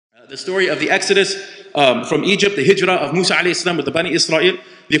the story of the Exodus from Egypt, the Hijrah of Musa alayhi salam with the Bani Israel,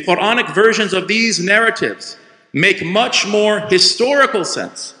 the Qur'anic versions of these narratives make much more historical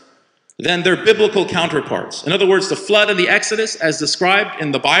sense than their biblical counterparts. In other words, the flood and the Exodus, as described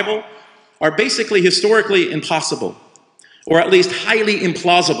in the Bible, are basically historically impossible, or at least highly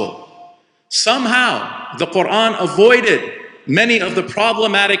implausible. Somehow, the Qur'an avoided many of the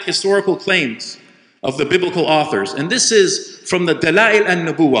problematic historical claims of the biblical authors. And this is from the Dalail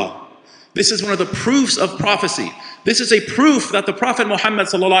an-Nubuwah. This is one of the proofs of prophecy. This is a proof that the Prophet Muhammad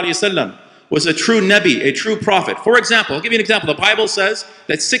ﷺ was a true Nabi, a true prophet. For example, I'll give you an example. The Bible says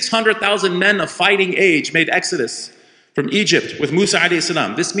that 600,000 men of fighting age made exodus from Egypt with Musa alayhi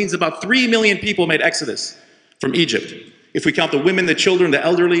salam. This means about 3 million people made exodus from Egypt. If we count the women, the children, the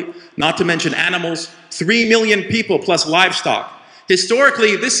elderly, not to mention animals, 3 million people plus livestock.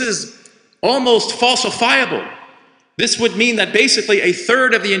 Historically, this is almost falsifiable. This would mean that basically a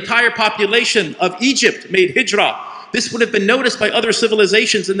third of the entire population of Egypt made hijrah. This would have been noticed by other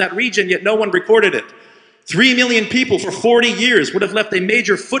civilizations in that region, yet no one recorded it. 3 million people for 40 years would have left a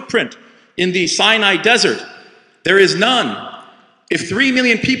major footprint in the Sinai desert. There is none. If 3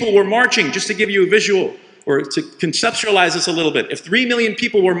 million people were marching, just to give you a visual, or to conceptualize this a little bit, if 3 million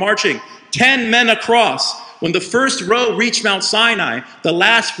people were marching, 10 men across, when the first row reached Mount Sinai, the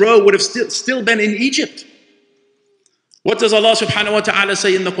last row would have still been in Egypt. What does Allah subhanahu wa ta'ala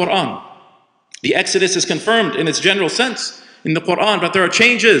say in the Qur'an? The Exodus is confirmed in its general sense in the Qur'an, but there are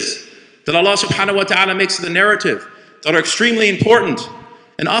changes that Allah subhanahu wa ta'ala makes to the narrative that are extremely important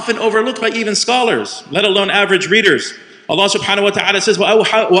and often overlooked by even scholars, let alone average readers. Allah subhanahu wa ta'ala says,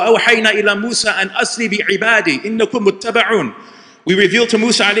 وَأَوْحَيْنَا إِلَى مُوسَىٰ أَنْ أَسْرِ بِعِبَادِي إِنَّكُمْ مُتَّبَعُونَ. We revealed to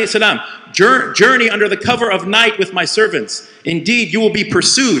Musa alayhi salam, journey under the cover of night with my servants. Indeed, you will be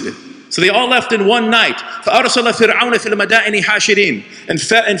pursued. So they all left in one night. فَأَرْسَلَ فِرْعَوْنَ فِي الْمَدَائِنِ حَاشِرِينَ. And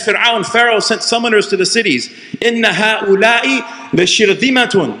Pharaoh sent summoners to the cities. إِنَّ هَؤُلَاءِ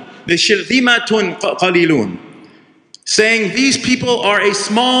لَشِرْذِمَةٌ قَلِيلُونَ. Saying these people are a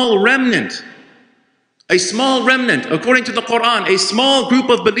small remnant. A small remnant, according to the Qur'an, a small group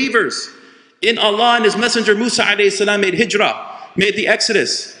of believers in Allah and His Messenger Musa alayhi salam made hijrah, made the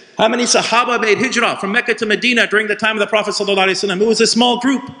Exodus. How many Sahaba made hijrah from Mecca to Medina during the time of the Prophet sallallahu alaihi wasallam? It was a small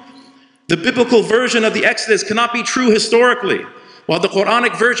group. The biblical version of the Exodus cannot be true historically, while the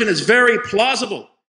Quranic version is very plausible.